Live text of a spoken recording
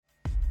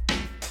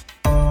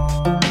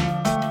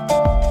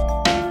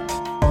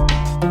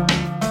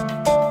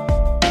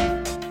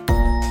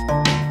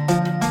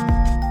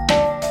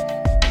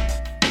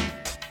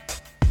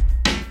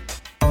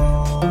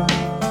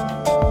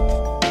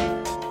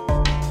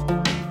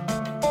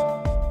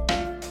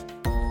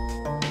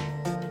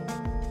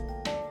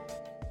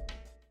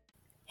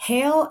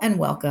Hail and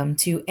welcome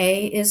to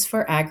A is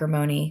for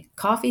Agrimony,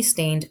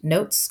 coffee-stained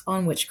notes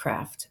on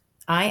witchcraft.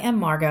 I am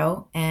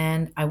Margot,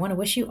 and I want to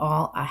wish you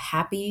all a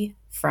happy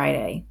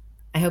Friday.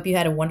 I hope you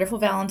had a wonderful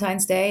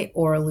Valentine's Day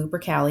or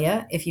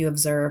Lupercalia if you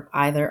observe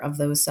either of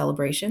those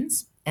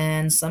celebrations.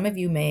 And some of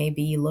you may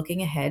be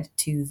looking ahead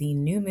to the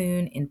new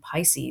moon in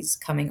Pisces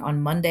coming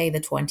on Monday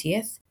the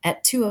 20th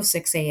at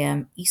 2:06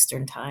 a.m.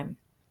 Eastern Time.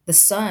 The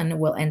sun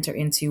will enter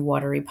into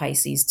watery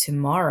Pisces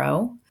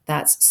tomorrow.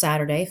 That's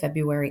Saturday,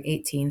 February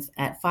 18th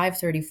at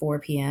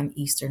 5:34 p.m.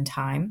 Eastern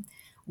Time,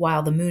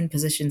 while the moon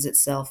positions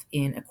itself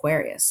in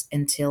Aquarius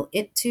until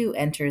it too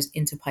enters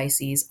into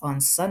Pisces on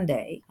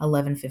Sunday,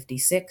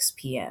 11:56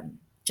 p.m.,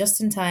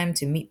 just in time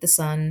to meet the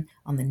sun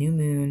on the new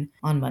moon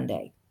on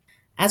Monday.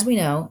 As we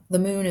know, the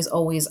moon is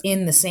always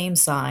in the same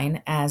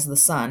sign as the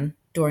sun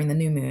during the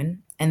new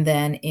moon, and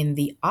then in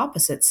the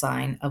opposite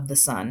sign of the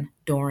sun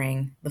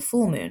during the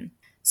full moon.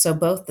 So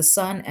both the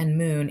sun and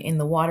moon in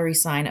the watery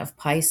sign of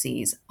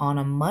Pisces on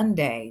a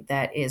Monday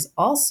that is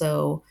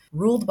also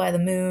ruled by the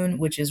moon,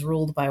 which is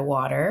ruled by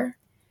water,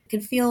 can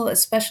feel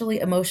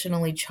especially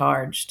emotionally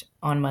charged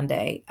on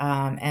Monday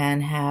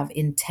and have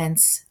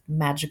intense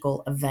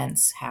magical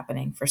events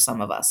happening for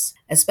some of us,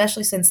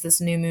 especially since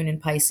this new moon in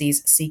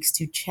Pisces seeks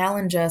to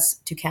challenge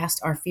us to cast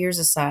our fears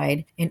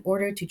aside in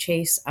order to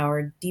chase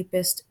our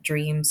deepest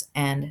dreams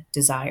and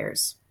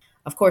desires.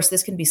 Of course,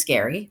 this can be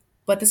scary,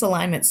 but this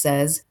alignment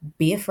says,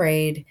 be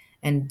afraid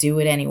and do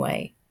it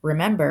anyway.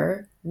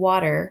 Remember,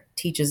 water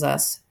teaches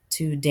us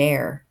to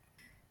dare.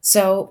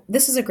 So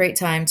this is a great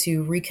time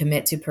to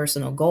recommit to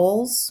personal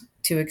goals,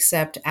 to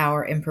accept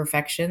our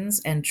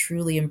imperfections and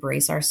truly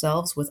embrace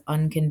ourselves with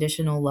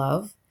unconditional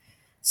love.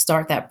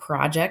 Start that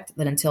project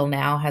that until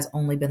now has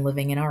only been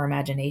living in our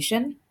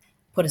imagination.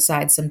 Put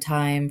aside some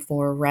time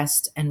for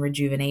rest and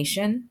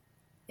rejuvenation.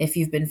 If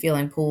you've been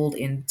feeling pulled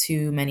in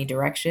too many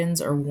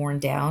directions or worn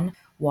down,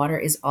 water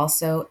is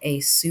also a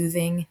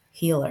soothing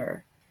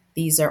healer.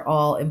 These are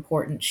all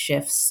important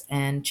shifts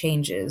and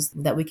changes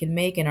that we can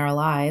make in our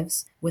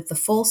lives with the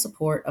full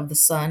support of the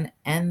sun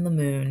and the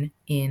moon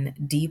in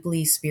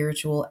deeply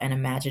spiritual and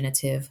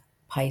imaginative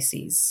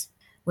Pisces.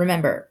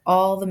 Remember,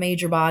 all the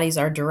major bodies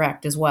are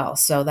direct as well,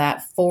 so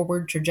that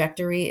forward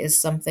trajectory is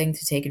something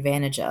to take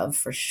advantage of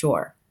for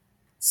sure.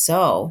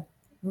 So,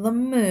 the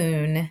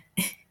moon.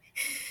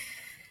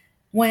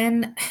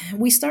 When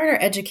we start our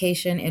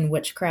education in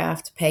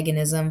witchcraft,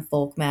 paganism,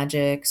 folk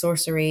magic,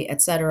 sorcery,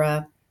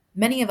 etc.,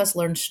 many of us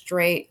learn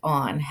straight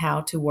on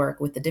how to work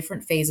with the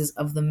different phases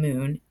of the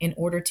moon in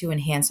order to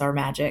enhance our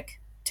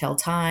magic, tell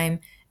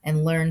time,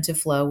 and learn to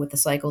flow with the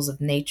cycles of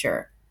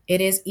nature.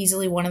 It is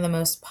easily one of the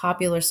most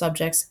popular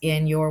subjects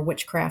in your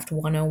Witchcraft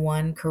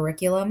 101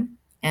 curriculum,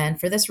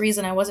 and for this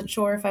reason I wasn't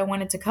sure if I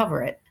wanted to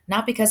cover it.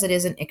 Not because it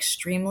isn't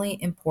extremely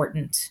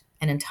important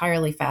and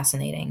entirely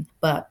fascinating,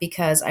 but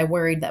because I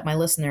worried that my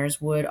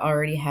listeners would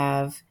already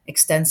have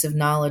extensive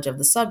knowledge of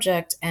the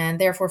subject and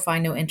therefore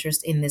find no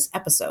interest in this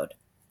episode.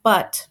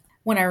 But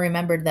when I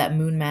remembered that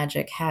moon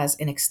magic has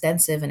an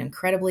extensive and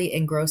incredibly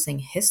engrossing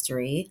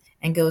history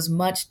and goes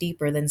much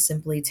deeper than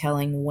simply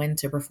telling when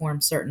to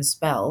perform certain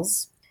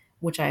spells,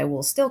 which I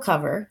will still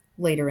cover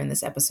later in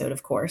this episode,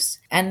 of course,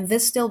 and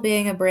this still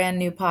being a brand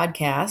new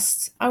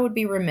podcast, I would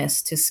be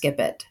remiss to skip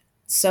it.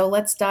 So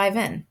let's dive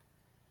in.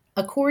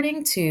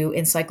 According to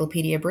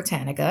Encyclopedia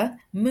Britannica,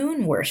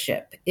 moon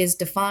worship is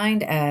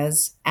defined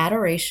as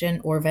adoration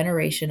or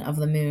veneration of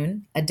the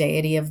moon, a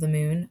deity of the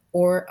moon,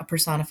 or a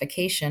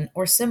personification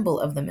or symbol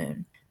of the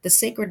moon. The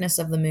sacredness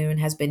of the moon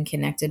has been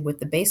connected with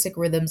the basic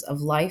rhythms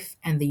of life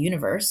and the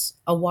universe,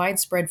 a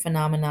widespread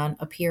phenomenon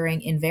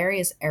appearing in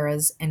various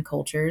eras and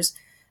cultures.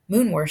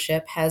 Moon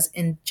worship has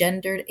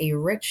engendered a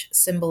rich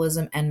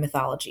symbolism and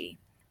mythology.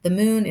 The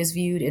moon is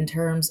viewed in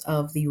terms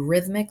of the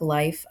rhythmic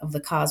life of the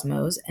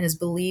cosmos and is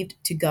believed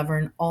to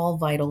govern all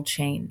vital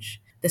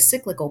change. The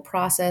cyclical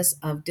process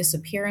of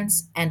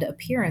disappearance and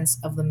appearance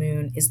of the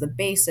moon is the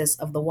basis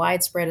of the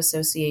widespread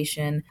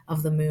association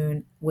of the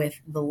moon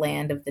with the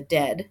land of the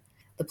dead,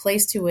 the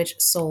place to which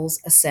souls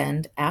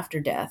ascend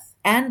after death,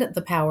 and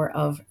the power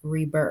of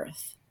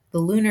rebirth. The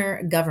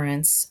lunar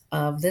governance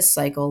of this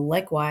cycle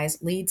likewise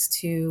leads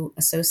to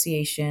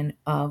association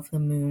of the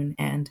moon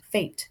and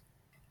fate.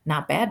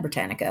 Not bad,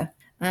 Britannica.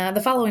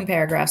 The following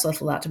paragraphs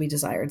left a lot to be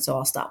desired, so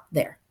I'll stop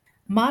there.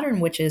 Modern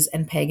witches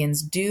and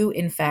pagans do,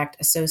 in fact,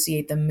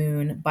 associate the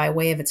moon by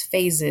way of its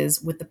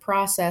phases with the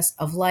process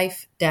of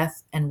life,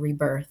 death, and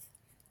rebirth.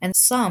 And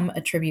some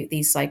attribute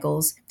these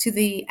cycles to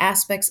the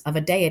aspects of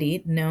a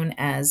deity known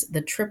as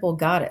the triple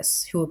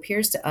goddess, who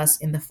appears to us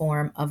in the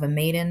form of a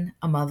maiden,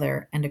 a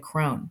mother, and a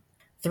crone.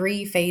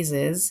 3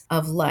 phases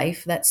of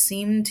life that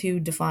seem to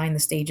define the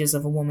stages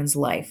of a woman's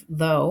life,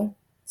 though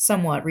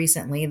somewhat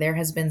recently, there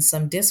has been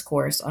some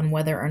discourse on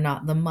whether or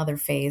not the mother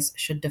phase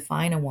should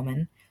define a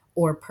woman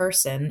or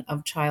person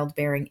of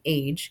childbearing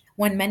age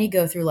when many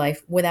go through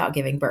life without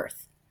giving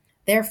birth.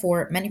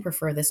 Therefore, many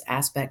prefer this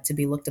aspect to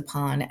be looked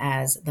upon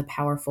as the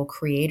powerful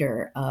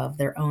creator of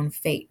their own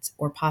fate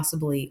or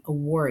possibly a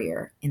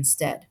warrior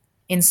instead.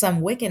 In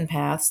some Wiccan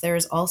paths, there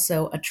is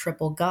also a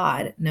triple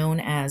god known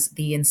as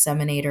the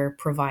inseminator,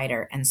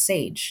 provider, and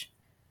sage.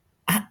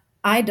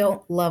 I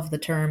don't love the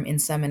term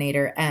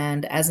inseminator,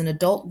 and as an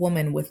adult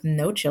woman with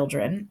no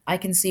children, I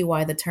can see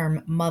why the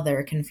term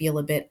mother can feel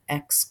a bit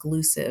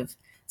exclusive.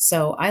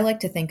 So I like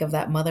to think of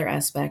that mother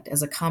aspect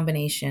as a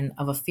combination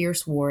of a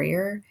fierce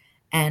warrior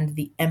and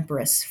the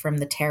empress from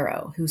the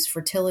tarot, whose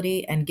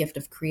fertility and gift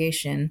of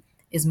creation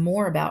is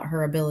more about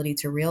her ability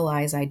to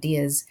realize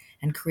ideas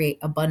and create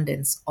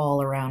abundance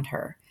all around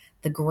her,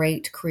 the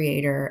great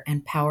creator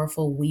and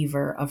powerful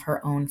weaver of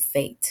her own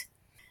fate.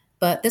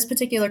 But this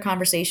particular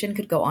conversation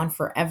could go on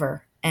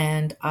forever.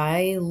 And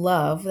I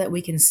love that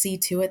we can see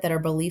to it that our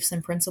beliefs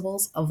and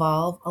principles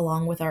evolve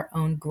along with our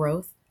own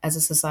growth as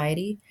a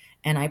society.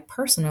 And I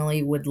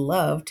personally would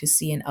love to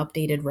see an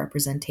updated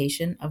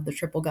representation of the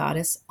triple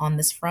goddess on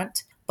this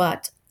front.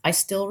 But I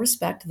still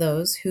respect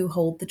those who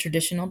hold the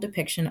traditional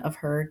depiction of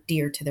her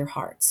dear to their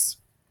hearts.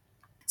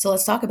 So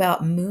let's talk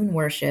about moon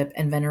worship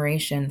and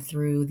veneration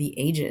through the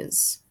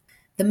ages.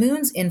 The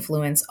moon's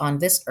influence on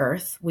this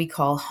Earth we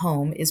call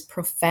home is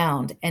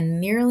profound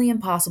and nearly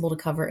impossible to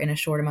cover in a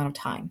short amount of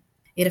time.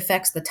 It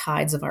affects the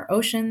tides of our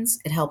oceans,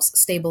 it helps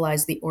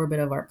stabilize the orbit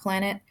of our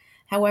planet.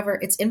 However,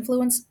 its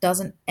influence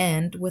doesn't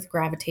end with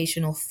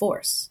gravitational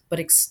force, but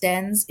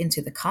extends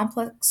into the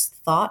complex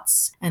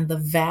thoughts and the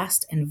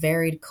vast and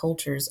varied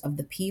cultures of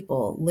the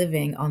people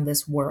living on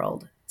this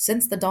world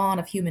since the dawn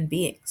of human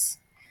beings.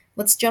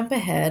 Let's jump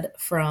ahead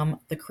from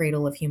the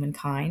cradle of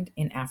humankind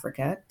in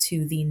Africa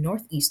to the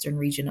northeastern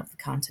region of the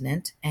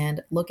continent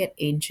and look at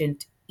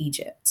ancient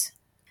Egypt.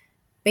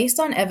 Based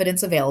on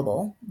evidence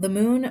available, the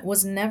moon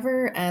was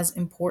never as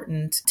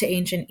important to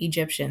ancient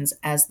Egyptians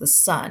as the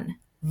sun,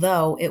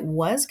 though it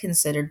was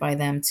considered by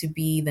them to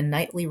be the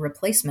nightly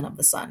replacement of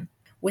the sun.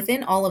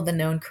 Within all of the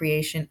known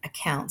creation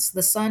accounts,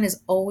 the sun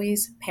is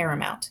always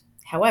paramount.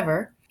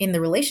 However, in the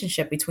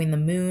relationship between the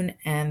moon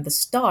and the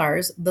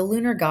stars, the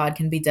lunar god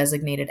can be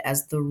designated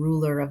as the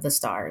ruler of the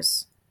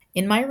stars.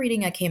 In my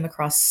reading, I came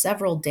across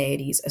several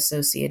deities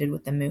associated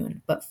with the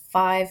moon, but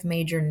five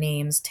major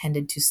names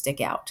tended to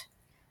stick out.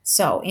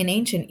 So, in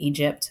ancient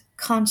Egypt,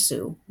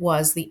 Khonsu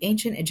was the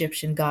ancient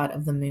Egyptian god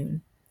of the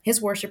moon.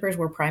 His worshippers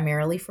were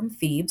primarily from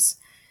Thebes.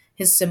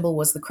 His symbol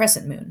was the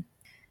crescent moon.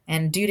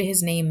 And due to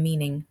his name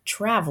meaning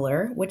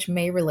traveler, which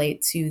may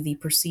relate to the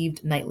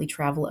perceived nightly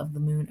travel of the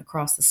moon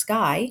across the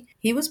sky,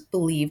 he was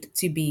believed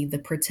to be the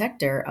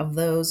protector of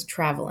those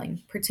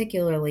traveling,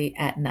 particularly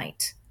at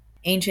night.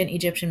 Ancient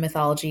Egyptian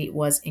mythology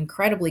was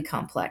incredibly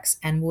complex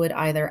and would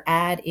either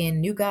add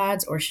in new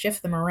gods or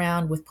shift them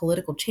around with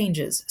political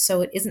changes,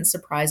 so it isn't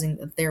surprising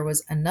that there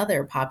was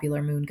another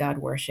popular moon god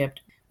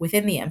worshipped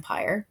within the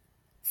empire,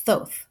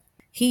 Thoth.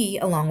 He,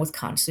 along with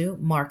Khonsu,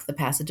 marked the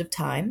passage of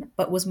time,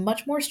 but was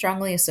much more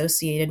strongly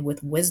associated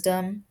with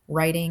wisdom,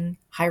 writing,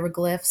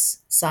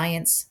 hieroglyphs,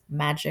 science,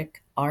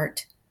 magic,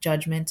 art,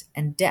 judgment,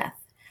 and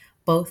death,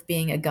 both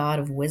being a god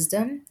of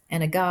wisdom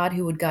and a god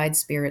who would guide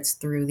spirits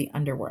through the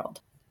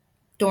underworld.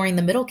 During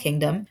the Middle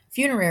Kingdom,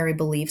 funerary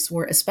beliefs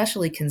were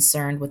especially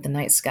concerned with the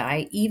night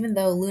sky, even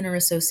though lunar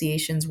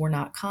associations were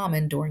not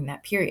common during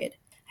that period.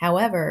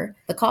 However,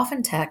 the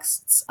coffin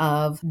texts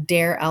of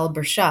Der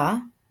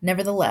al-Bershah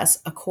nevertheless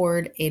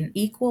accord an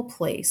equal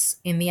place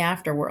in the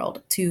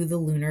afterworld to the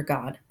lunar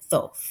god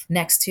Thoth,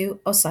 next to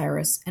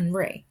Osiris and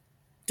Re.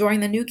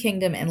 During the New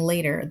Kingdom and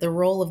later, the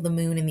role of the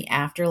moon in the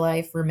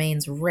afterlife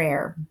remains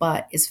rare,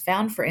 but is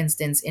found, for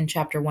instance, in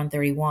chapter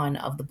 131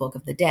 of the Book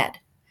of the Dead.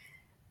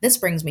 This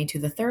brings me to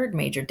the third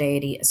major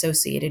deity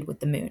associated with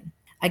the moon.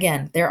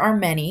 Again, there are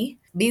many.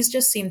 These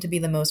just seem to be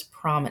the most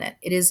prominent.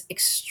 It is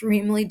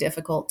extremely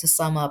difficult to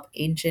sum up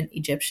ancient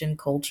Egyptian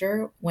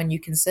culture when you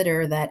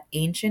consider that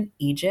ancient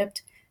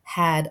Egypt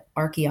had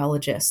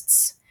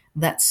archaeologists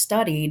that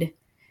studied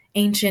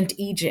ancient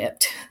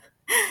Egypt.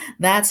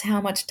 That's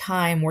how much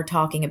time we're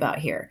talking about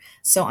here.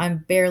 So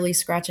I'm barely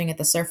scratching at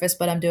the surface,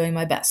 but I'm doing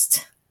my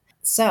best.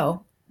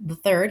 So, the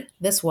third,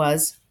 this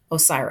was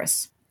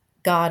Osiris,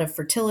 god of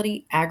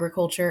fertility,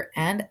 agriculture,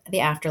 and the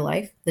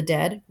afterlife, the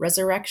dead,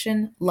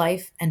 resurrection,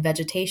 life, and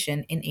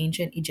vegetation in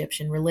ancient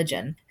Egyptian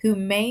religion, who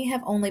may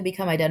have only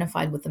become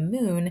identified with the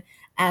moon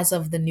as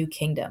of the New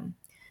Kingdom.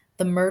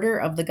 The murder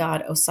of the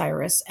god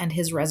Osiris and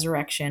his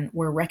resurrection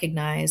were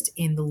recognized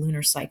in the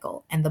lunar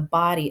cycle, and the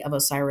body of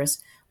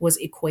Osiris was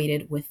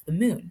equated with the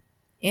moon.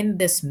 In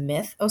this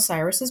myth,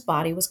 Osiris's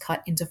body was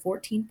cut into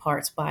 14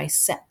 parts by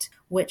Set,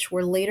 which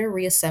were later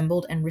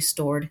reassembled and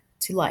restored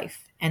to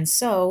life. And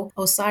so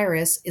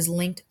Osiris is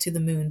linked to the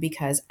moon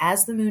because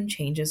as the moon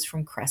changes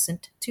from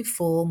crescent to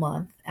full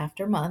month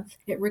after month,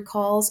 it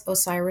recalls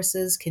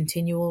Osiris's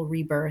continual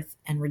rebirth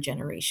and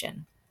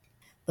regeneration.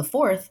 The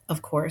fourth,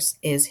 of course,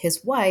 is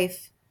his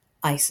wife,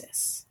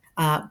 Isis.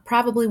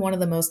 Probably one of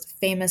the most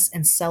famous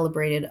and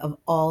celebrated of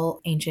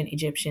all ancient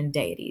Egyptian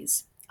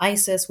deities.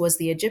 Isis was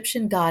the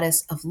Egyptian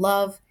goddess of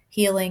love,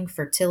 healing,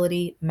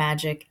 fertility,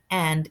 magic,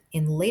 and,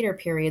 in later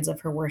periods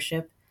of her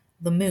worship,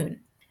 the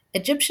moon.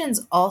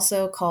 Egyptians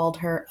also called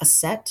her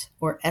Aset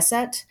or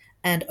Eset,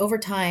 and over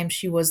time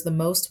she was the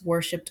most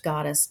worshipped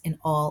goddess in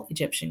all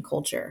Egyptian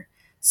culture.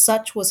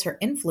 Such was her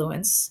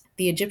influence,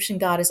 the Egyptian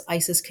goddess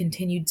Isis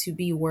continued to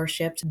be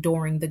worshipped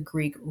during the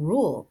Greek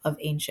rule of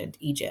ancient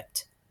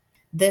Egypt.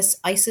 This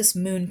Isis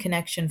moon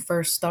connection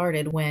first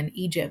started when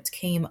Egypt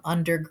came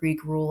under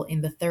Greek rule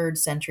in the 3rd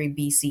century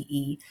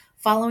BCE,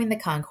 following the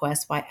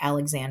conquest by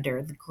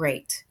Alexander the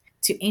Great.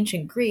 To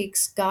ancient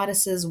Greeks,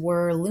 goddesses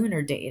were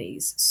lunar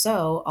deities,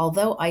 so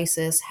although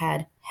Isis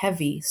had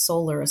heavy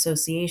solar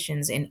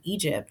associations in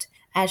Egypt,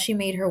 as she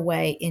made her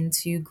way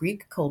into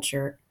Greek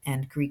culture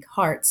and Greek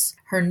hearts,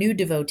 her new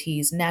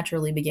devotees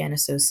naturally began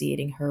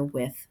associating her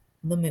with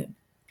the moon.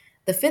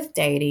 The fifth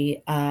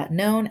deity,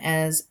 known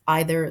as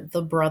either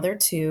the brother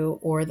to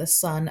or the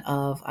son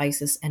of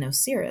Isis and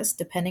Osiris,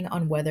 depending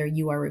on whether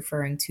you are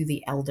referring to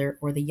the elder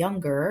or the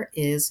younger,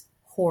 is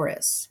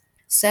Horus.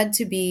 Said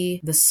to be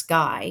the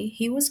sky,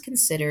 he was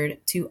considered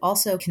to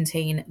also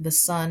contain the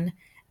sun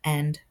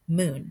and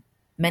moon.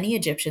 Many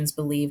Egyptians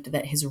believed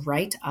that his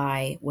right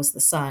eye was the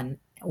sun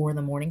or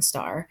the morning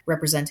star,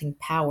 representing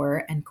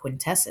power and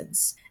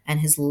quintessence,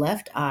 and his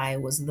left eye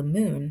was the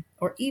moon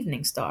or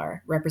evening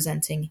star,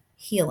 representing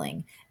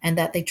healing, and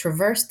that they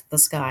traversed the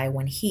sky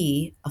when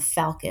he, a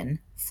falcon,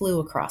 flew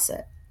across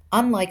it.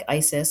 Unlike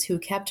Isis, who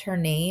kept her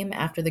name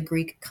after the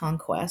Greek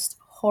conquest,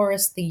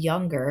 Horus the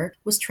Younger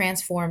was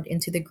transformed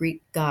into the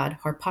Greek god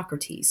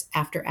Harpocrates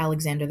after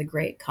Alexander the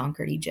Great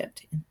conquered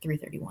Egypt in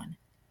 331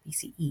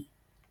 BCE.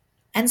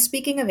 And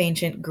speaking of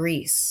ancient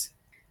Greece,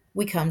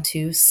 we come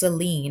to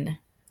Selene,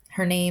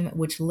 her name,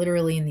 which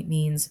literally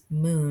means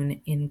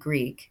moon in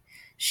Greek.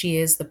 She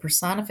is the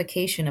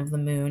personification of the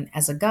moon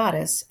as a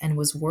goddess and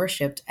was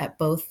worshipped at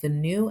both the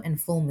new and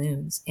full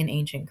moons in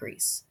ancient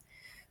Greece.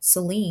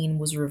 Selene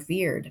was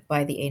revered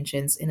by the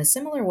ancients in a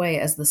similar way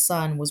as the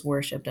sun was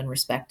worshipped and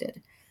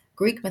respected.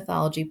 Greek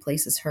mythology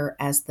places her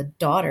as the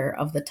daughter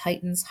of the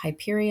Titans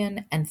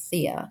Hyperion and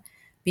Thea,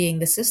 being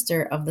the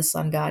sister of the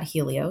sun god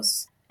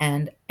Helios,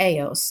 and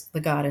Eos,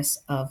 the goddess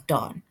of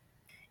dawn.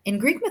 In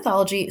Greek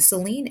mythology,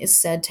 Selene is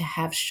said to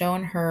have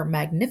shone her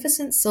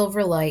magnificent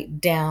silver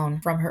light down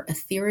from her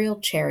ethereal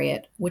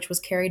chariot, which was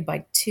carried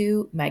by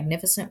 2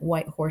 magnificent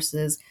white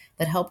horses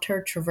that helped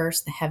her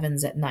traverse the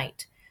heavens at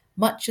night,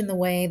 much in the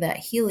way that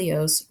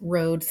Helios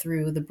rode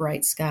through the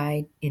bright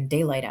sky in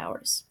daylight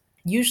hours.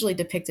 Usually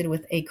depicted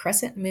with a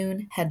crescent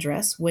moon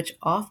headdress, which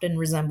often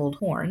resembled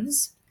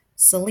horns,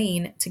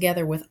 Selene,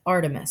 together with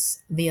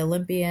Artemis, the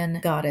Olympian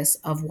goddess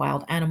of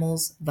wild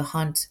animals, the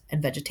hunt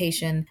and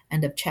vegetation,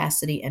 and of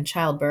chastity and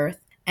childbirth,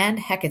 and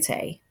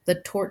Hecate, the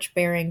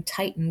torch-bearing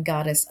Titan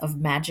goddess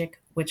of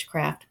magic,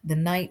 witchcraft, the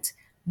night,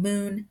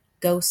 moon,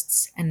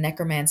 ghosts, and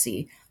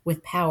necromancy,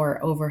 with power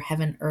over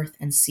heaven, earth,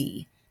 and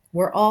sea,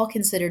 were all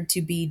considered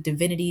to be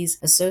divinities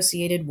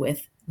associated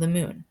with the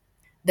moon.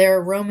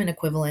 Their Roman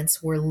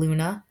equivalents were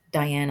Luna,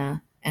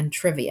 Diana, and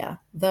Trivia,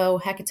 though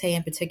Hecate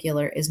in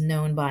particular is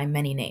known by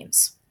many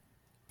names.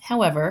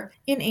 However,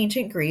 in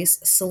ancient Greece,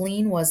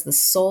 Selene was the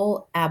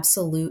sole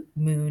absolute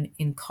moon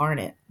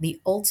incarnate,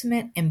 the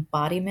ultimate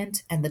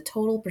embodiment and the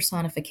total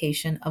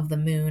personification of the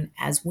moon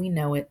as we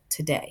know it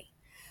today.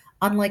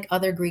 Unlike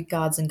other Greek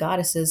gods and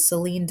goddesses,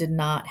 Selene did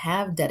not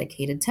have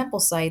dedicated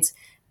temple sites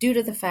due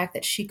to the fact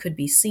that she could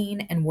be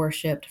seen and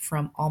worshipped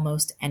from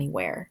almost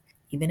anywhere,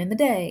 even in the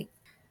day.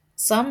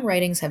 Some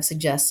writings have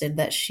suggested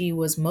that she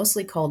was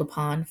mostly called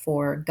upon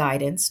for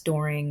guidance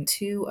during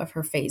 2 of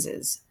her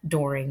phases,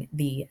 during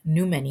the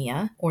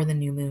Noumenia, or the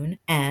new moon,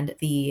 and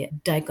the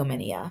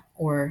Dichomenia,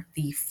 or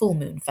the full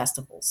moon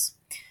festivals.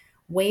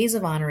 Ways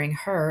of honoring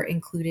her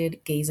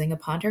included gazing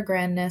upon her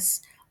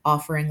grandness,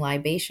 offering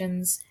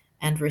libations,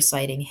 and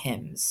reciting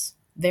hymns,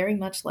 very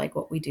much like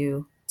what we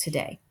do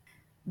today.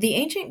 The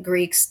ancient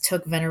Greeks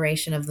took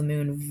veneration of the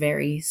moon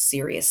very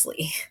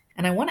seriously.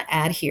 And I want to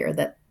add here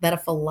that a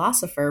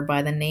philosopher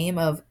by the name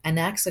of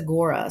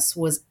Anaxagoras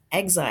was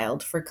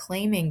exiled for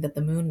claiming that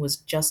the moon was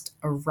just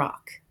a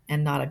rock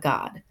and not a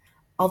god.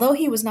 Although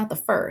he was not the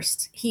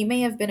first, he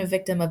may have been a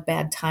victim of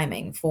bad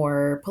timing,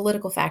 for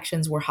political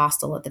factions were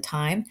hostile at the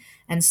time,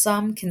 and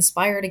some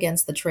conspired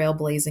against the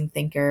trailblazing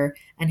thinker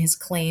and his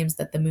claims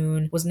that the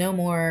moon was no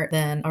more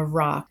than a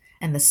rock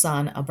and the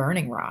sun a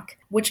burning rock,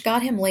 which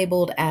got him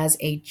labeled as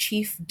a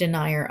chief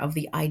denier of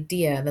the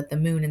idea that the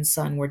moon and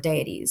sun were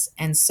deities,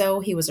 and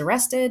so he was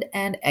arrested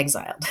and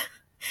exiled.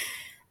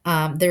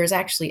 There is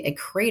actually a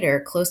crater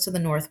close to the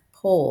North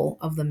Pole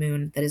of the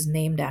moon that is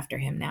named after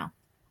him now.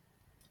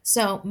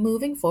 So,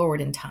 moving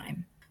forward in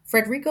time,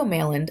 Federico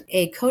Maland,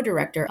 a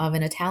co-director of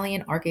an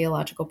Italian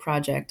archaeological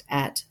project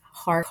at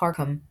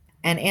Carcum,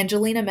 and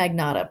Angelina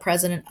Magnotta,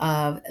 president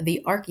of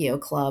the Archeo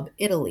Club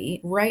Italy,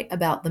 write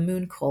about the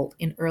moon cult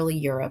in early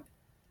Europe.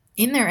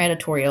 In their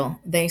editorial,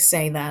 they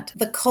say that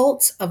the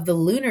cult of the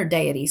lunar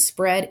deity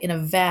spread in a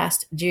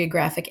vast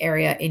geographic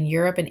area in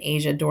Europe and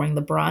Asia during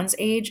the Bronze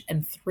Age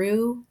and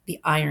through the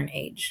Iron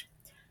Age.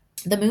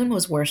 The moon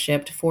was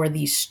worshipped for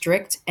the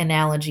strict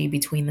analogy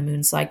between the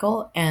moon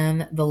cycle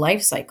and the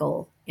life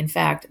cycle. In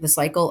fact, the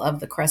cycle of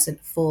the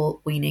crescent,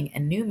 full, waning,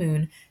 and new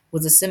moon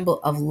was a symbol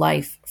of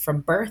life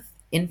from birth,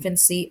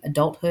 infancy,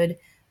 adulthood,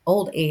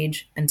 old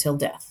age until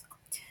death.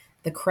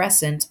 The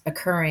crescent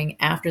occurring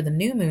after the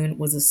new moon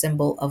was a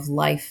symbol of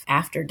life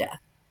after death.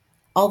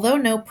 Although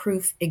no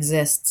proof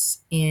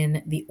exists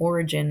in the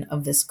origin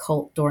of this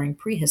cult during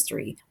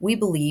prehistory, we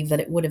believe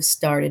that it would have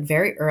started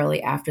very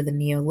early after the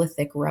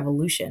Neolithic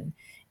Revolution.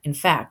 In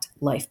fact,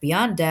 life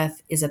beyond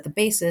death is at the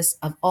basis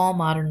of all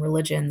modern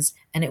religions,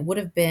 and it would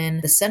have been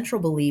the central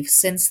belief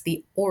since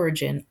the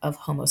origin of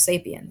Homo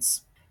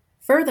sapiens.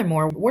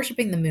 Furthermore,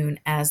 worshiping the moon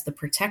as the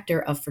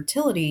protector of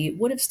fertility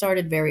would have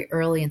started very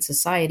early in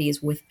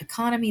societies with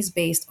economies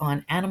based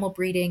on animal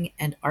breeding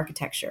and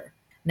architecture.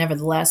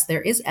 Nevertheless,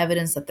 there is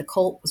evidence that the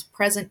cult was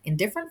present in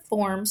different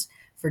forms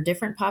for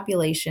different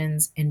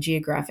populations and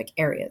geographic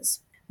areas.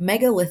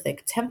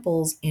 Megalithic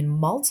temples in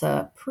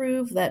Malta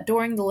prove that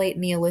during the late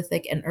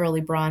Neolithic and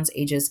early Bronze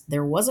Ages,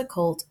 there was a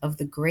cult of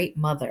the Great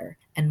Mother,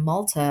 and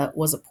Malta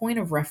was a point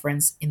of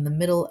reference in the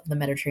middle of the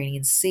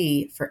Mediterranean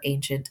Sea for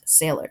ancient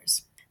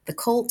sailors. The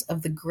cult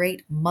of the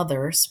Great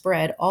Mother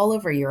spread all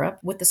over Europe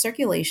with the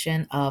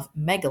circulation of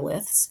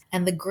megaliths,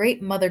 and the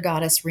Great Mother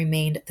Goddess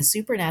remained the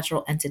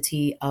supernatural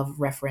entity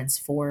of reference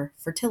for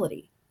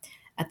fertility.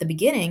 At the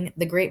beginning,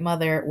 the Great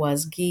Mother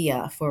was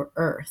Gaia for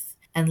Earth,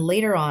 and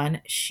later on,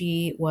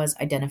 she was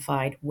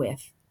identified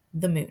with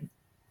the moon.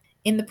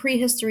 In the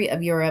prehistory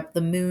of Europe,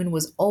 the moon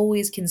was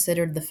always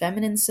considered the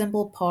feminine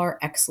symbol par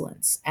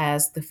excellence,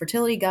 as the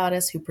fertility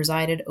goddess who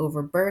presided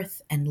over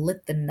birth and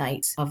lit the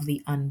night of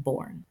the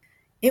unborn.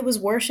 It was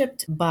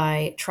worshipped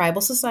by tribal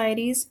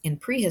societies in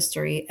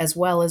prehistory as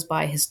well as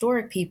by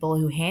historic people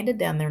who handed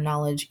down their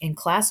knowledge in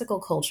classical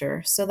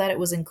culture so that it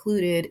was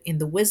included in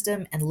the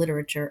wisdom and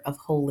literature of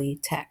holy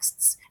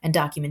texts. And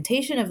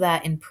documentation of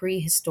that in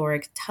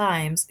prehistoric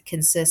times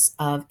consists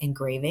of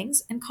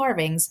engravings and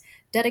carvings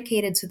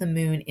dedicated to the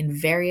moon in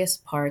various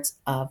parts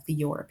of the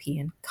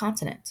European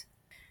continent.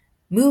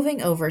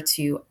 Moving over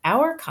to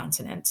our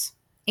continent,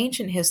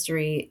 ancient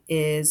history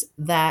is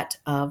that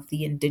of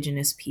the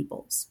indigenous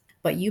peoples.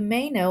 But you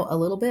may know a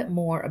little bit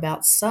more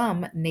about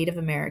some Native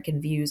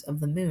American views of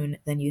the moon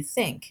than you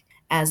think,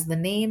 as the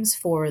names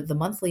for the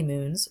monthly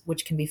moons,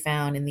 which can be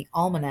found in the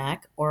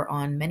almanac or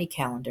on many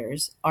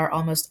calendars, are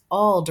almost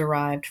all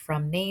derived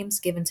from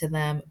names given to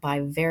them by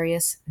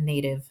various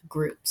Native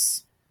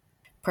groups.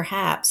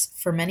 Perhaps,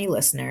 for many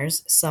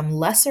listeners, some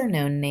lesser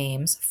known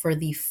names for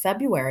the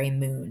February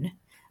moon,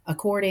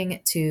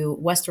 according to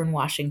Western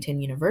Washington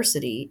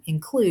University,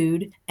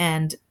 include,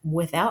 and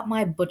without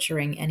my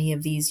butchering any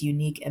of these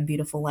unique and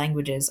beautiful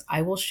languages,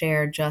 I will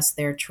share just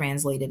their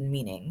translated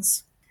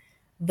meanings.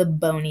 The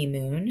bony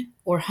moon,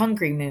 or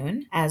hungry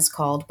moon, as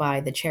called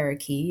by the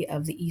Cherokee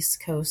of the East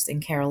Coast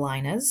and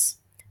Carolinas.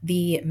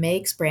 The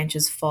Meiggs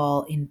branches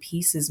fall in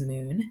Pisces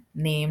moon,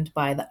 named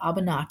by the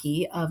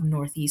Abenaki of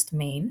Northeast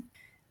Maine.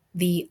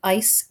 The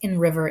Ice in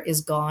River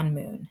is Gone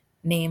moon,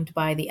 named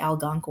by the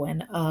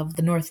Algonquin of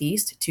the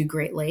Northeast to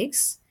Great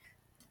Lakes.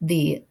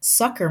 The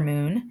Sucker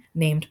moon,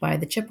 named by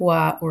the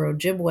Chippewa or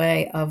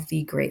Ojibwe of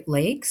the Great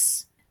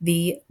Lakes.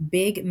 The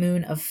Big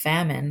Moon of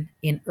Famine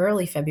in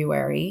early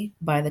February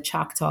by the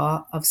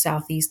Choctaw of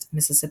Southeast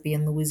Mississippi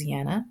and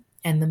Louisiana.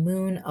 And the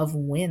Moon of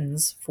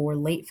Winds for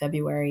late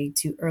February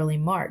to early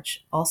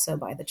March, also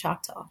by the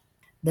Choctaw.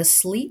 The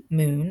Sleep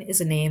Moon is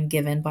a name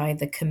given by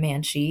the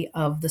Comanche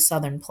of the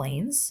Southern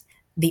Plains.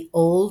 The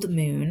Old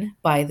Moon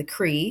by the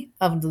Cree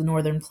of the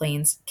Northern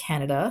Plains,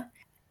 Canada.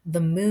 The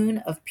Moon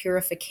of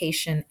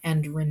Purification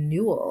and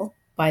Renewal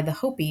by the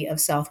Hopi of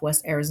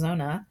Southwest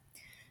Arizona.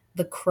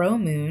 The Crow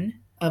Moon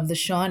of the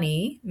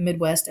Shawnee,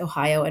 Midwest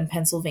Ohio and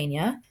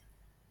Pennsylvania.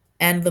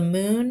 And the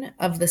Moon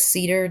of the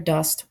Cedar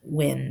Dust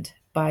Wind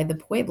by the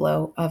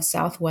Pueblo of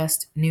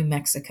Southwest New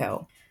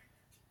Mexico.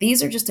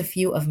 These are just a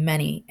few of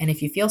many, and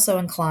if you feel so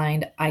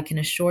inclined, I can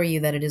assure you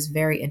that it is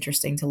very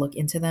interesting to look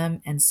into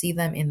them and see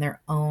them in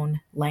their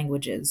own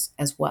languages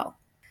as well.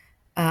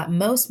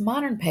 Most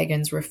modern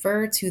pagans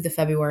refer to the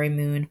February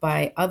moon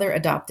by other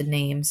adopted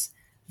names,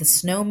 the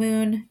snow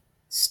moon,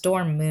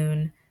 storm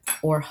moon,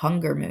 or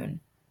hunger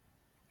moon.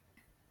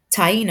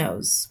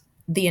 Taínos,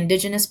 the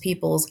indigenous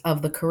peoples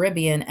of the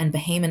Caribbean and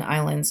Bahamian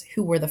Islands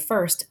who were the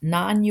first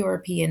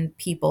non-European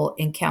people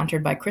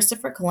encountered by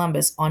Christopher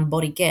Columbus on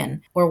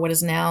Boriquen, or what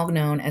is now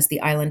known as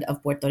the island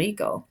of Puerto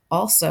Rico,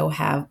 also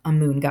have a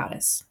moon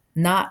goddess,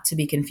 not to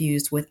be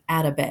confused with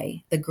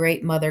Atabey, the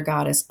great mother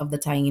goddess of the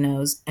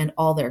Taínos and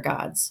all their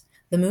gods.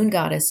 The moon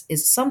goddess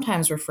is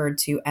sometimes referred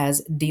to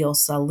as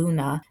Diosa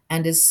Luna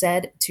and is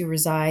said to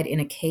reside in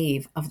a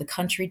cave of the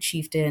country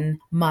chieftain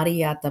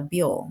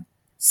Mariatabiol,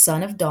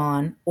 Son of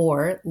Dawn,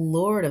 or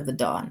Lord of the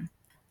Dawn.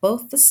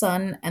 Both the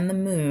sun and the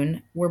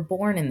moon were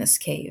born in this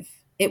cave.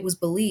 It was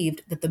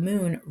believed that the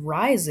moon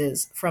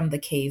rises from the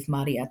cave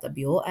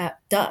Mariatabiol at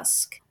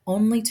dusk,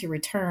 only to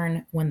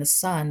return when the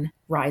sun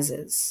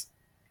rises.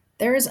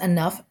 There is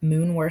enough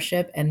moon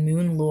worship and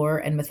moon lore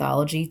and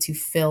mythology to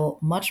fill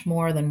much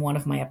more than one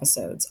of my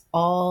episodes,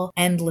 all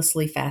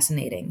endlessly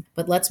fascinating.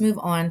 But let's move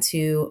on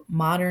to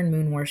modern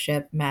moon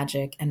worship,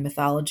 magic, and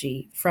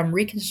mythology from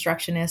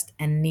Reconstructionist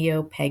and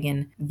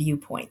neo-pagan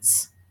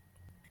viewpoints.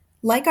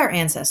 Like our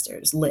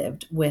ancestors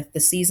lived with the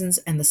seasons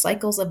and the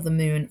cycles of the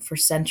moon for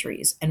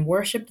centuries and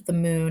worshipped the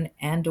moon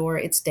and or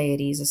its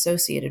deities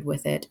associated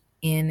with it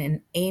in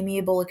an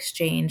amiable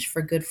exchange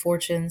for good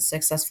fortune,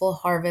 successful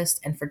harvest,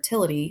 and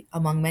fertility,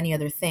 among many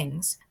other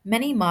things,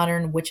 many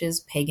modern witches,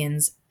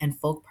 pagans, and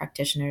folk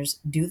practitioners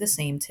do the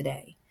same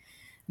today.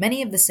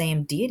 Many of the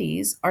same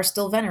deities are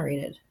still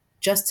venerated.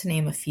 Just to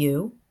name a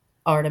few: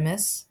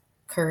 Artemis,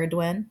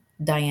 Ceridwen,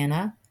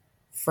 Diana,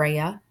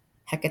 Freya,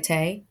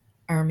 Hecate,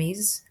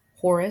 Hermes,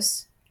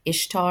 Horus,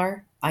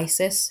 Ishtar,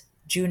 Isis,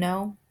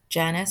 Juno,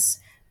 Janus,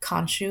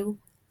 Khonshu,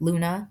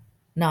 Luna,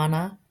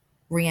 Nana,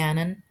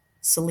 Rhiannon,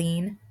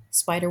 Selene,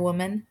 Spider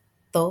Woman,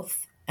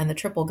 Thoth, and the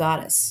Triple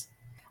Goddess.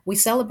 We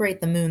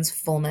celebrate the moon's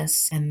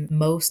fullness and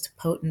most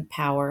potent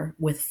power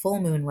with full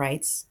moon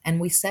rites,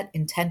 and we set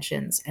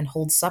intentions and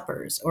hold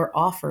suppers or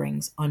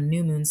offerings on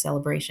new moon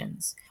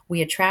celebrations.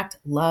 We attract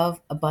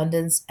love,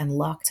 abundance, and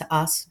luck to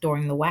us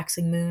during the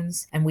waxing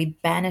moons, and we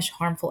banish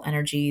harmful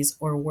energies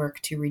or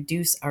work to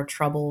reduce our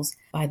troubles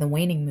by the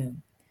waning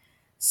moon.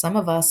 Some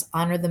of us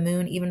honor the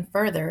moon even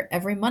further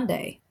every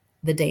Monday,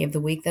 the day of the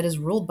week that is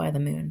ruled by the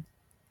moon.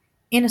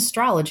 In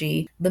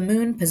astrology, the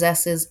moon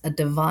possesses a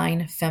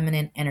divine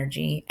feminine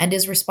energy and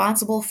is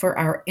responsible for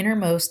our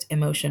innermost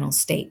emotional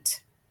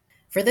state.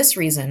 For this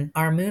reason,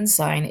 our moon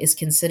sign is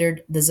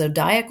considered the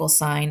zodiacal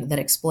sign that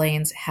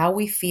explains how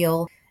we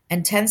feel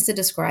and tends to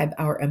describe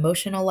our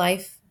emotional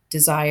life,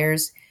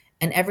 desires,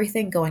 and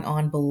everything going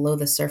on below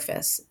the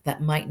surface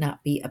that might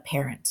not be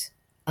apparent,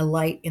 a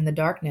light in the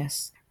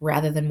darkness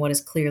rather than what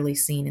is clearly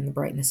seen in the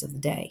brightness of the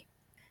day.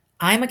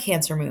 I'm a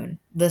Cancer moon,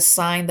 the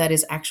sign that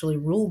is actually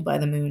ruled by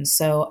the moon,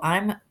 so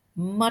I'm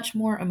much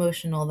more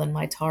emotional than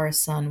my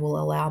Taurus sun will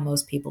allow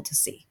most people to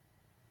see.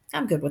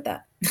 I'm good with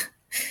that.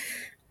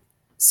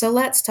 So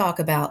let's talk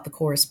about the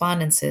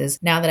correspondences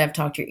now that I've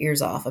talked your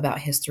ears off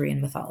about history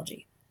and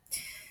mythology.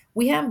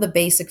 We have the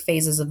basic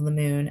phases of the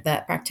moon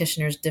that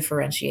practitioners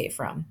differentiate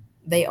from.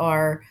 They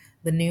are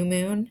the new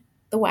moon,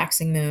 the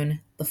waxing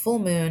moon, the full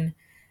moon,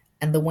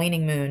 and the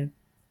waning moon,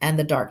 and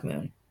the dark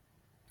moon.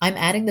 I'm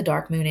adding the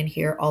dark moon in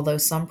here, although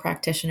some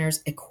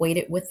practitioners equate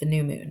it with the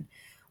new moon.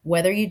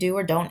 Whether you do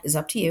or don't is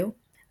up to you.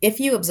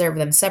 If you observe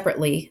them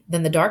separately,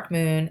 then the dark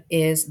moon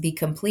is the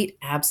complete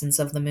absence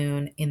of the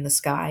moon in the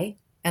sky,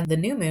 and the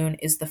new moon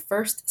is the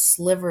first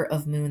sliver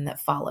of moon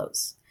that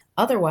follows.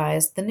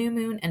 Otherwise, the new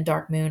moon and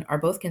dark moon are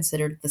both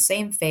considered the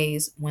same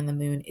phase when the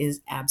moon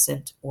is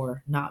absent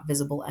or not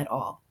visible at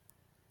all.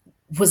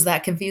 Was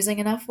that confusing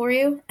enough for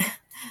you?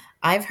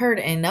 I've heard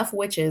enough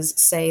witches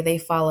say they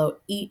follow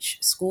each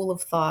school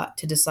of thought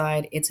to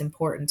decide it's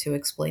important to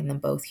explain them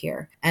both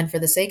here. And for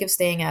the sake of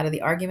staying out of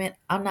the argument,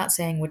 I'm not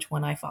saying which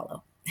one I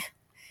follow.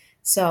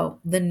 So,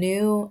 the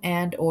new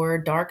and or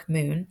dark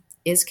moon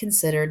is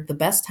considered the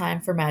best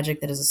time for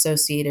magic that is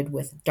associated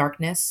with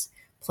darkness,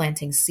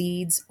 planting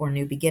seeds or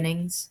new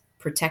beginnings,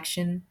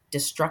 protection,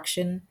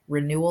 destruction,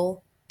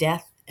 renewal,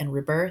 death and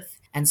rebirth,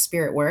 and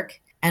spirit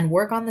work, and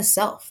work on the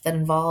self that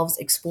involves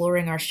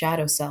exploring our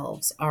shadow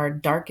selves, our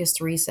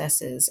darkest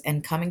recesses,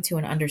 and coming to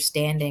an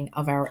understanding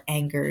of our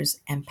angers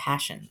and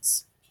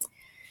passions.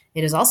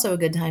 It is also a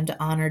good time to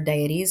honor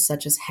deities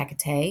such as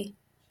Hecate,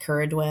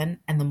 Ceridwen,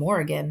 and the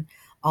Morrigan,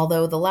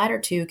 although the latter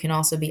two can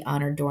also be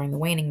honored during the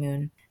waning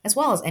moon, as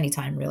well as any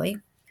time really.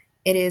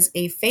 It is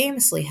a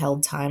famously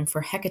held time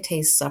for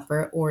Hecate's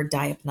supper or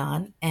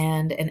diapnon,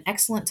 and an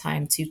excellent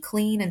time to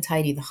clean and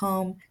tidy the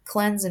home,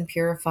 cleanse and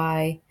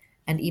purify,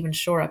 and even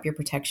shore up your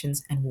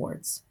protections and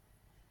wards.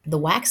 The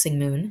waxing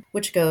moon,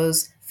 which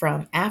goes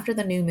from after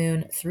the new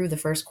moon through the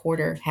first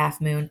quarter,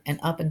 half moon, and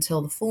up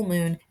until the full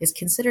moon, is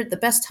considered the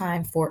best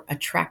time for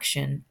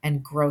attraction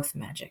and growth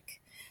magic.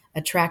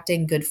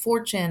 Attracting good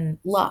fortune,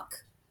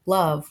 luck,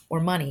 love, or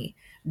money,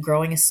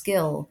 growing a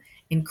skill,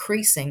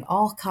 increasing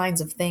all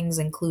kinds of things,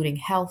 including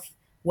health,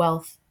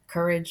 wealth,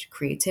 courage,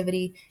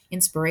 creativity,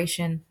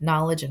 inspiration,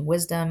 knowledge, and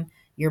wisdom,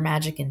 your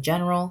magic in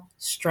general,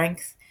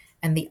 strength,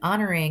 and the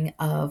honoring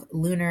of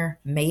lunar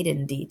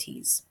maiden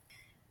deities.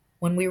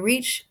 When we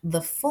reach the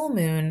full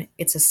moon,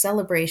 it's a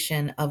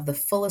celebration of the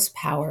fullest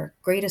power,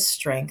 greatest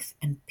strength,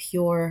 and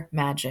pure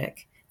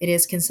magic. It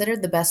is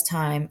considered the best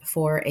time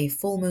for a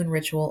full moon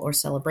ritual or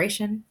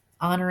celebration,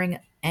 honoring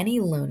any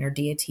lunar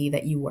deity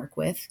that you work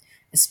with,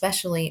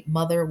 especially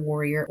mother,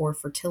 warrior, or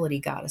fertility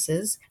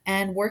goddesses,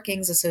 and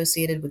workings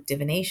associated with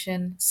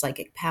divination,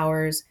 psychic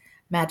powers,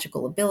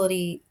 magical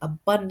ability,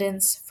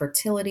 abundance,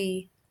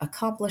 fertility,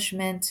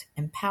 accomplishment,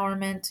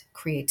 empowerment,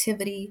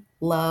 creativity,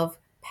 love,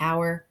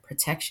 power,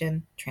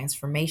 protection,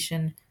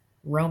 transformation,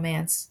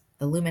 romance,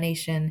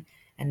 illumination,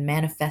 and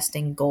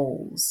manifesting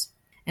goals.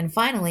 And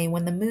finally,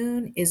 when the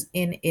moon is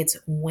in its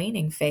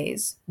waning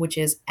phase, which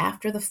is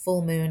after the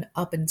full moon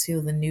up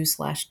until the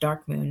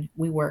new/dark moon,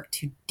 we work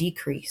to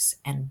decrease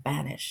and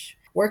banish.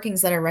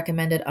 Workings that are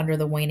recommended under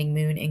the waning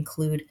moon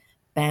include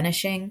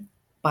banishing,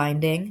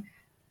 binding,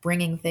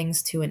 bringing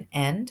things to an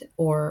end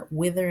or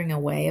withering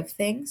away of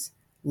things,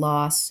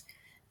 loss,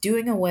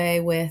 doing away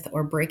with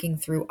or breaking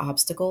through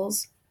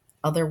obstacles,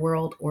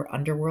 otherworld or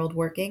underworld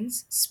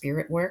workings,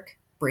 spirit work,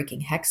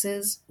 breaking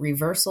hexes,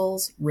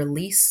 reversals,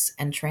 release,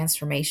 and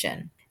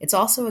transformation. It's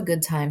also a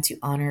good time to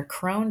honor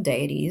crone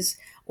deities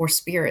or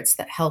spirits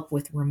that help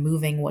with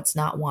removing what's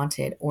not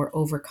wanted or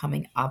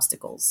overcoming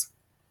obstacles.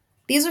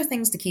 These are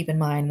things to keep in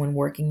mind when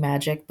working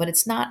magic, but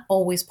it's not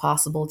always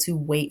possible to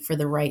wait for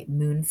the right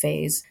moon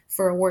phase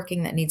for a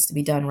working that needs to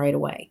be done right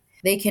away.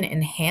 They can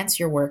enhance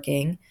your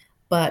working,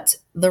 but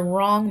the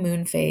wrong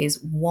moon phase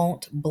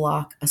won't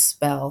block a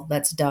spell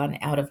that's done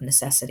out of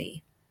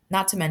necessity.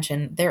 Not to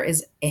mention, there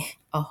is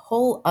a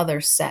whole other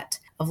set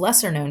of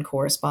lesser known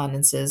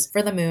correspondences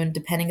for the moon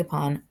depending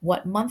upon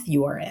what month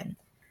you are in.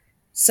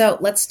 So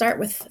let's start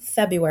with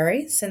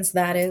February, since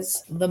that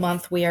is the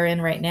month we are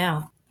in right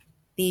now.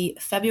 The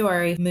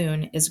February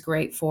moon is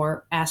great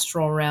for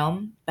astral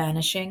realm,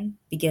 banishing,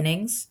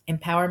 beginnings,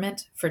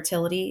 empowerment,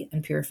 fertility,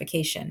 and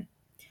purification.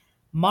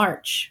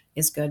 March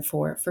is good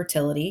for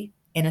fertility,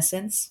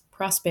 innocence,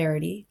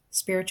 prosperity,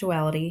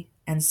 spirituality,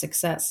 and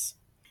success.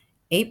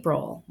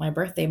 April, my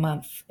birthday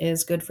month,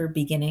 is good for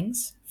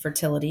beginnings,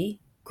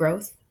 fertility,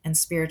 growth, and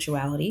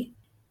spirituality.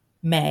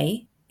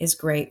 May is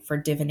great for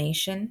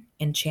divination,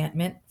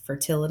 enchantment,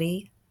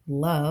 fertility,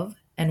 love,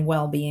 and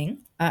well being.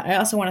 I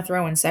also want to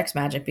throw in sex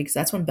magic because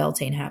that's when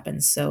Beltane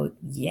happens. So,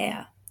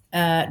 yeah.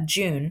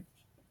 June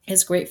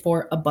is great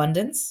for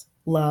abundance,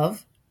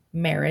 love,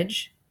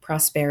 marriage,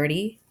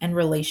 prosperity, and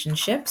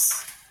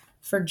relationships.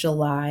 For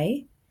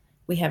July,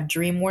 we have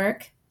dream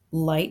work,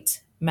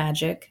 light,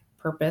 magic,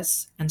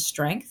 purpose, and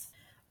strength.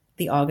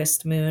 The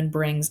August moon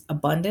brings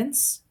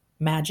abundance,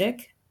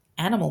 magic,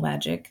 animal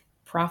magic,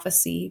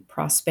 prophecy,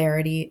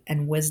 prosperity,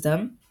 and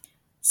wisdom.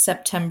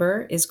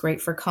 September is great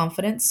for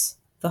confidence,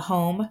 the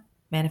home,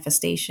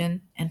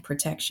 manifestation, and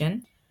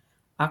protection.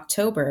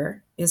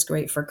 October is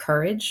great for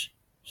courage,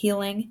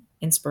 healing,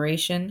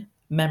 inspiration,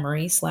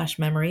 memories,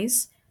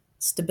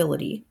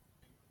 stability.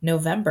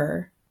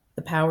 November,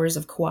 the powers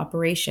of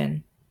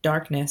cooperation,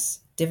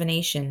 darkness,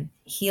 divination,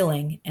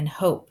 healing, and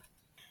hope.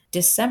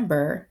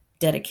 December,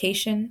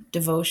 dedication,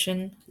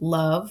 devotion,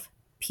 love,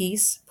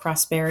 peace,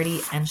 prosperity,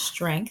 and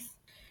strength.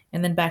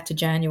 And then back to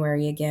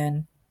January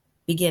again,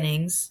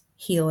 beginnings,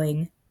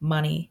 healing,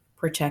 money,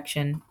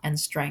 protection, and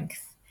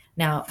strength.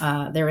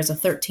 Now, there is a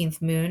 13th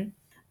moon,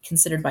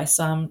 considered by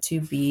some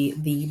to be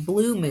the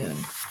blue moon.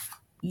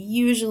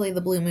 Usually,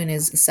 the blue moon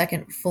is the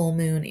second full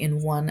moon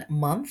in 1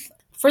 month.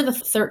 For the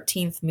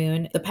 13th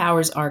moon, the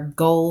powers are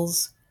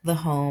goals, the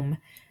home,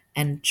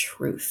 and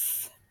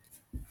truth.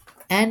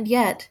 And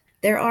yet,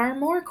 there are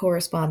more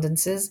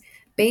correspondences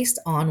based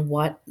on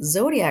what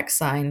zodiac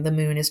sign the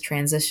moon is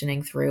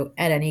transitioning through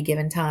at any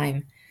given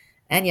time.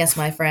 And yes,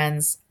 my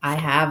friends, I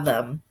have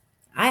them.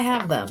 I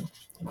have them.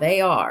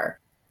 They are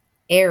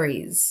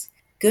Aries,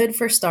 good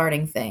for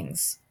starting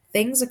things.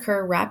 Things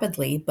occur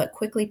rapidly but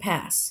quickly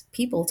pass.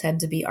 People tend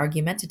to be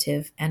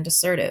argumentative and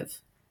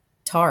assertive.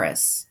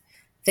 Taurus,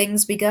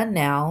 things begun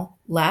now,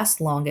 last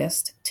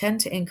longest, tend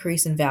to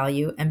increase in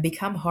value and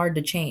become hard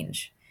to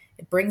change.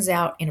 It brings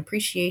out an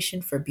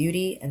appreciation for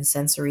beauty and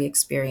sensory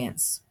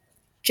experience.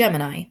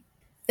 Gemini,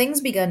 things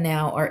begun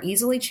now are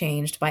easily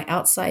changed by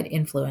outside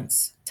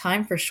influence.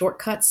 Time for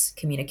shortcuts,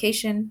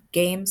 communication,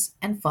 games,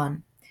 and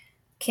fun.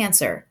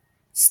 Cancer,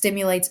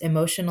 stimulates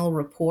emotional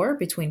rapport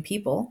between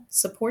people,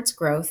 supports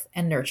growth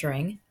and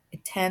nurturing.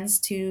 It tends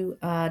to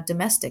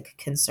domestic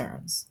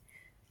concerns.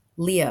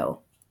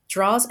 Leo,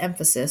 draws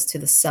emphasis to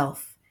the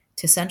self,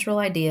 to central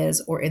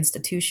ideas or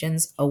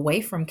institutions away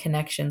from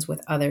connections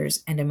with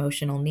others and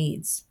emotional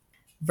needs.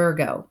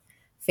 Virgo,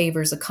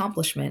 favors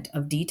accomplishment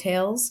of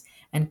details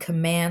and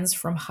commands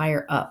from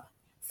higher up,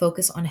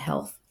 focus on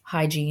health,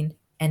 hygiene,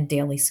 and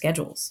daily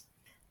schedules.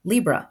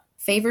 Libra,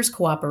 favors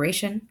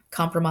cooperation,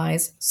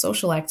 compromise,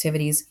 social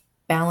activities,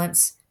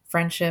 balance,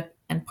 friendship,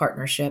 and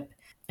partnership.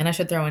 And I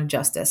should throw in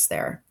justice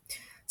there.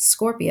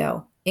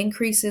 Scorpio,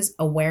 increases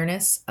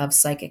awareness of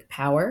psychic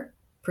power,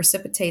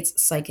 precipitates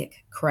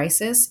psychic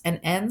crisis, and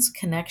ends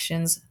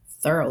connections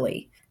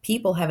thoroughly.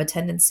 People have a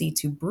tendency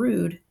to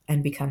brood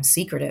and become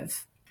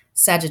secretive.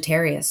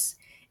 Sagittarius,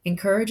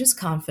 encourages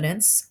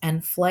confidence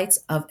and flights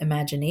of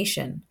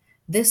imagination.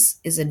 This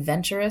is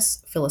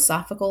adventurous,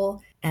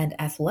 philosophical, and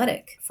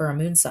athletic for a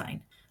moon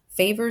sign.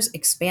 Favors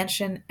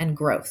expansion and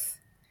growth.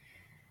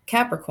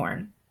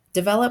 Capricorn,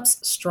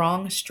 develops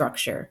strong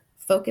structure.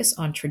 Focus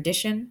on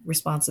tradition,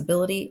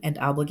 responsibility, and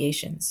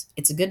obligations.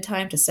 It's a good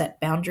time to set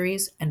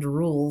boundaries and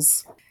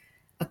rules.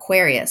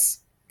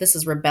 Aquarius, this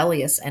is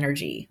rebellious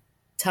energy.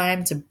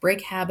 Time to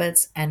break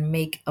habits and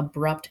make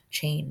abrupt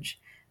change.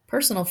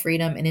 Personal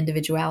freedom and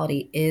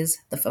individuality is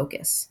the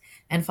focus.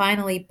 And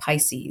finally,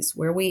 Pisces,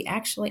 where we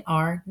actually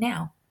are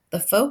now. The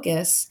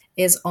focus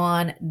is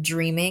on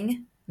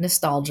dreaming,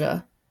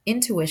 nostalgia,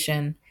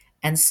 intuition,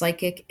 and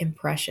psychic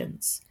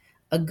impressions.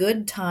 A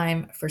good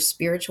time for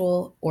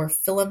spiritual or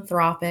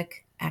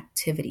philanthropic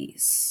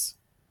activities.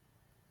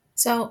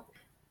 So,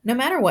 no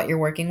matter what you're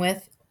working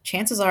with,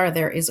 chances are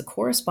there is a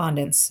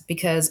correspondence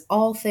because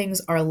all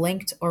things are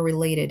linked or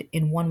related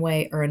in one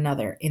way or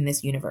another in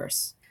this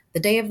universe. The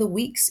day of the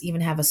weeks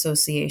even have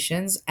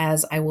associations,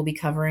 as I will be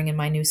covering in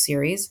my new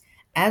series,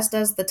 as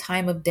does the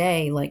time of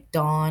day like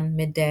dawn,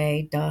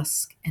 midday,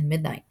 dusk, and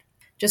midnight.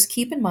 Just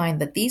keep in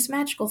mind that these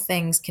magical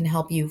things can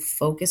help you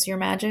focus your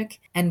magic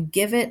and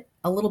give it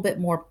a little bit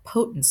more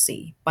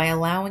potency by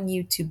allowing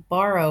you to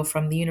borrow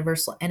from the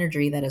universal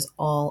energy that is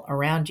all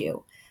around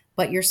you.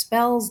 But your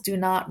spells do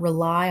not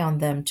rely on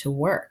them to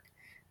work,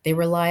 they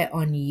rely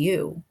on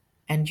you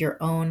and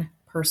your own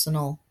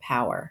personal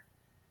power.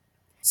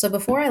 So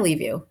before I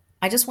leave you,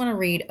 I just want to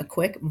read a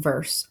quick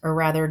verse, or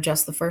rather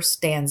just the first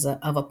stanza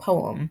of a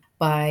poem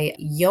by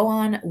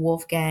Johann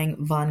Wolfgang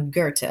von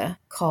Goethe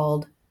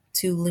called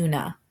To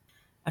Luna.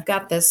 I've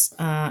got this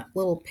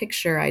little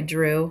picture I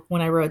drew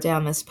when I wrote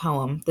down this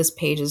poem. This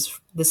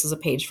is a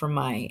page from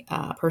my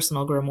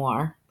personal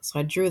grimoire. So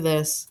I drew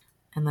this,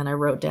 and then I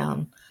wrote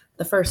down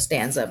the first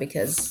stanza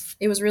because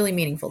it was really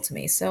meaningful to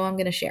me. So I'm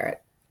going to share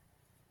it.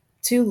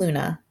 To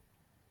Luna,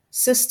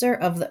 sister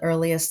of the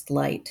earliest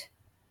light,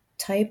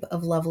 type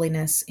of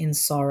loveliness in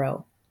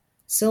sorrow,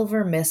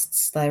 silver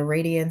mists thy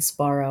radiance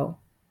borrow,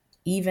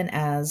 even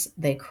as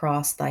they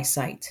cross thy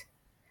sight.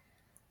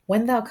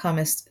 When thou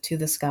comest to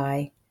the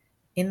sky,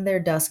 in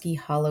their dusky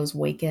hollows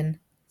waken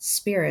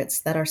spirits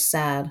that are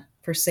sad,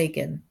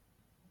 forsaken,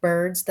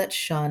 birds that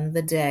shun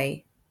the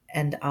day,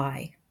 and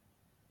I.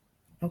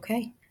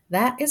 Okay,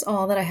 that is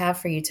all that I have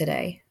for you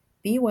today.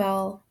 Be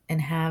well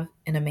and have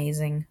an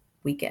amazing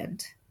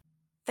weekend.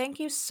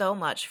 Thank you so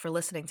much for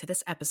listening to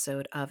this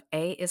episode of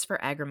A is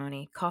for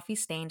Agrimony Coffee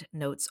Stained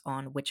Notes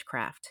on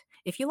Witchcraft.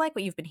 If you like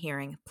what you've been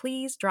hearing,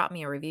 please drop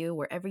me a review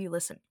wherever you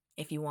listen.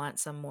 If you want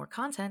some more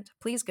content,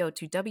 please go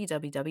to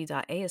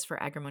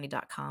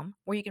www.aisforagrimony.com,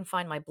 where you can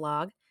find my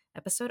blog,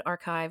 episode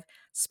archive,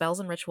 spells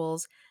and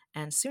rituals,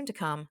 and soon to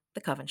come,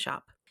 the Coven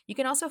Shop. You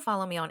can also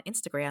follow me on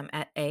Instagram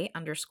at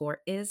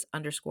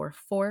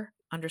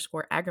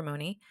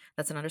a_is_for_agrimony.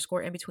 That's an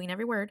underscore in between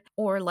every word.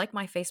 Or like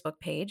my Facebook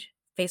page,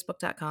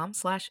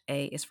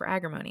 facebook.com/A is for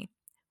agrimony.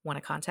 Want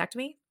to contact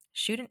me?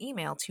 Shoot an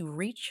email to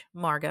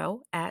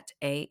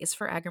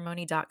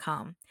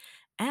reachmargot@aisforagrimony.com.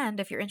 And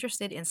if you're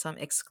interested in some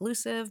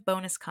exclusive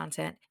bonus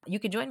content, you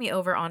can join me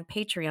over on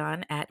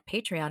Patreon at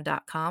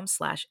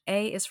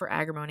patreon.com/A is for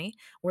agrimony,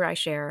 where I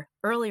share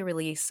early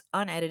release,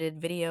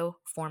 unedited video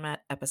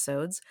format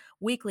episodes,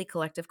 weekly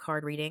collective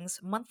card readings,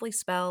 monthly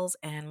spells,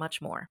 and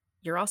much more.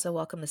 You're also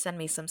welcome to send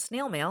me some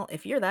snail mail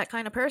if you're that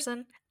kind of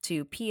person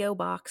to P.O.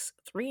 Box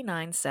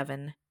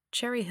 397,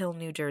 Cherry Hill,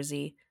 New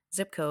Jersey,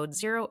 zip code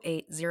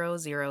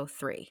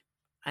 08003.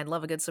 I'd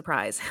love a good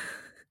surprise.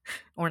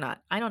 Or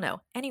not. I don't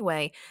know.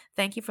 Anyway,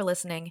 thank you for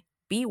listening.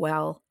 Be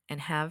well and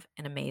have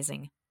an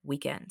amazing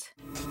weekend.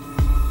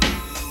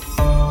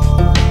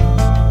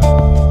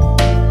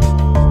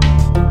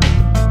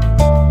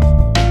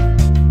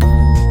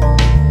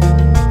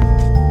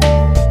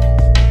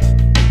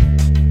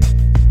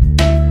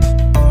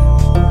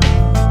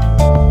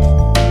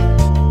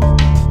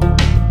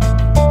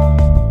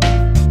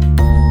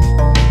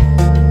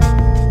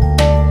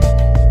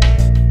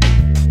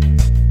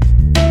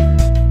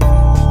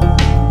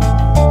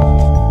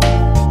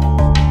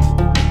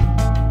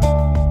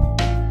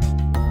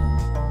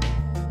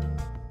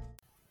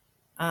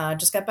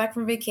 Just got back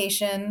from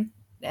vacation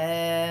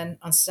and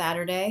on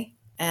Saturday,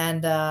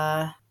 and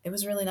it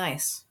was really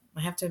nice.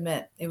 I have to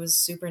admit, it was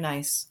super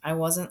nice. I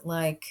wasn't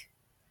like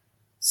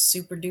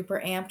super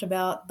duper amped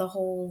about the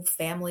whole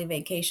family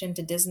vacation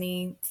to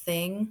Disney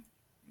thing,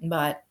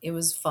 but it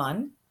was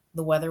fun.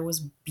 The weather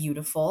was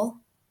beautiful,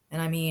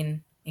 and I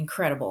mean,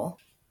 incredible.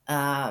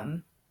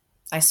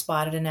 I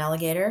spotted an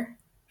alligator.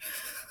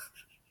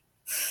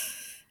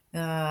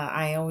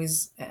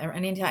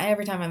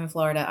 Every time I'm in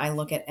Florida, I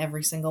look at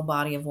every single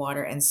body of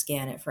water and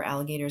scan it for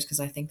alligators because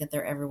I think that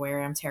they're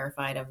everywhere. I'm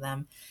terrified of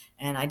them.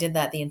 And I did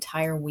that the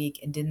entire week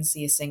and didn't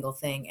see a single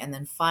thing. And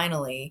then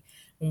finally,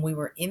 when we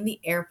were in the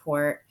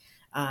airport,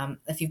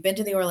 if you've been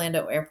to the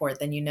Orlando airport,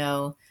 then you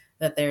know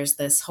that there's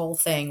this whole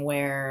thing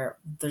where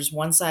there's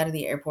one side of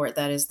the airport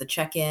that is the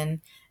check-in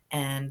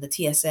and the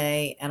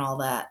TSA and all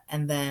that.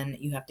 And then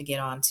you have to get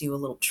onto a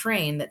little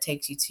train that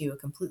takes you to a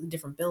completely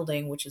different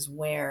building, which is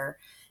where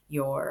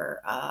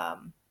your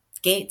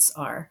gates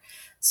are.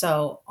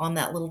 So on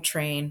that little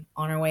train,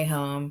 on our way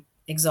home,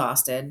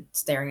 exhausted,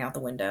 staring out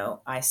the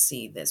window, I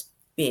see this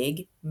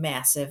big,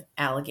 massive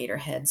alligator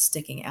head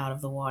sticking out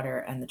of the water,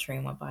 and the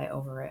train went by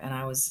over it. And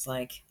I was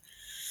like,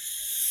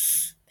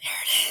 there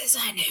it is.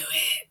 I knew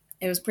it.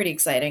 It was pretty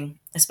exciting,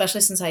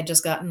 especially since I had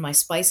just gotten my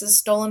spices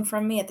stolen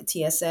from me at the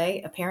TSA.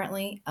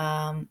 Apparently,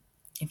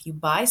 if you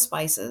buy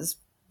spices,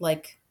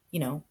 like,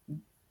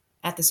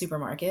 at the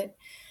supermarket,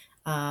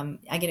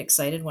 I get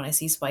excited when I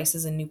see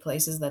spices in new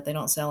places that they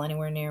don't sell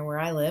anywhere near where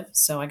I live.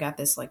 So I got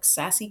this like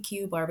Sassy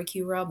Q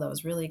barbecue rub that I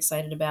was really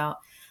excited about.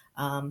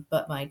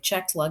 But my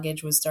checked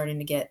luggage was starting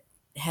to get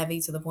heavy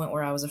to the point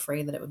where I was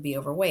afraid that it would be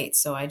overweight.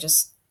 So I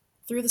just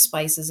threw the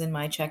spices in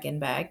my check-in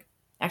bag.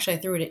 Actually, I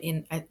threw it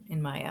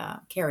in my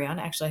carry-on.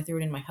 Actually, I threw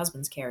it in my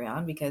husband's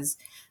carry-on because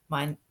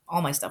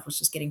all my stuff was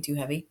just getting too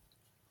heavy.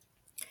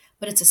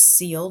 But it's a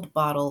sealed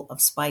bottle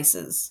of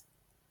spices.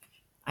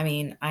 I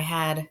mean, I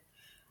had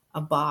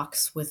a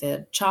box with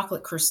a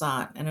chocolate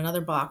croissant and another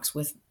box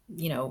with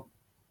you know,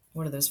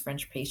 what are those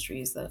French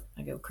pastries that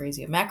I go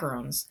crazy of?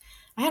 Macarons.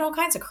 I had all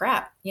kinds of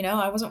crap.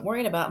 I wasn't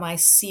worried about my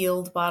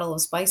sealed bottle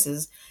of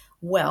spices.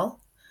 Well,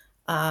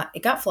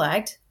 it got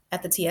flagged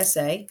at the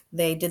TSA.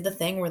 They did the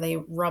thing where they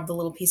rub the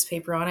little piece of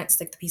paper on it,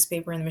 stick the piece of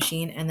paper in the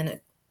machine, and then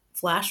it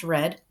flashed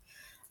red.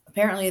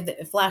 Apparently,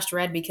 it flashed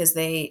red because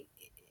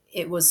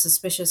it was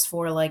suspicious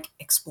for like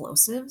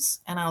explosives,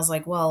 and I was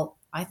like, well,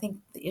 I think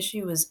the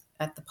issue is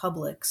at the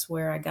Publix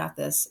where I got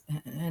this,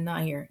 and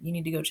not here. You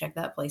need to go check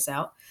that place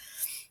out.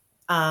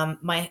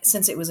 My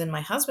Since it was in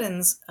my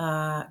husband's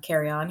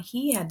carry on,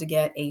 he had to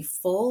get a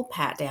full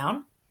pat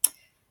down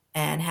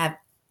and have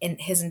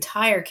his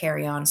entire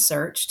carry on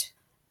searched.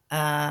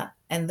 And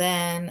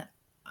then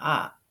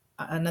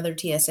another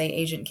TSA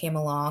agent came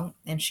along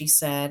and she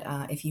said,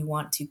 if you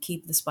want to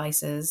keep the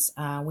spices,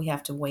 we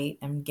have to wait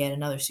and get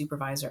another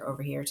supervisor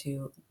over here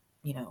to,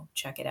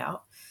 check it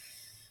out.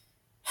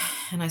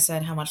 And I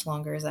said, how much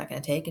longer is that going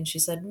to take? And she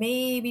said,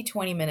 maybe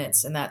 20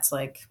 minutes. And that's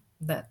like,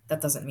 that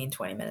doesn't mean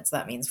 20 minutes.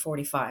 That means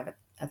 45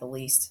 at the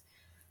least.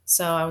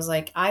 So I was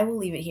like, I will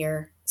leave it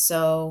here.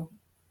 So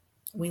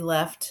we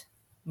left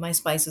my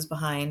spices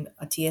behind.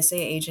 A TSA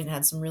agent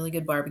had some really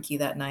good barbecue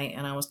that night,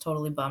 and I was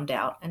totally bummed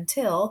out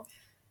until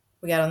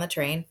we got on the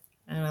train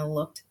and I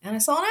looked and I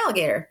saw an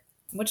alligator,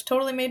 which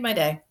totally made my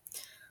day.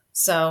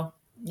 So,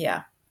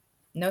 yeah,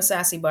 no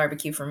sassy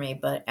barbecue for me,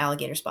 but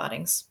alligator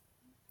spottings.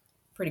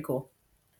 Pretty cool.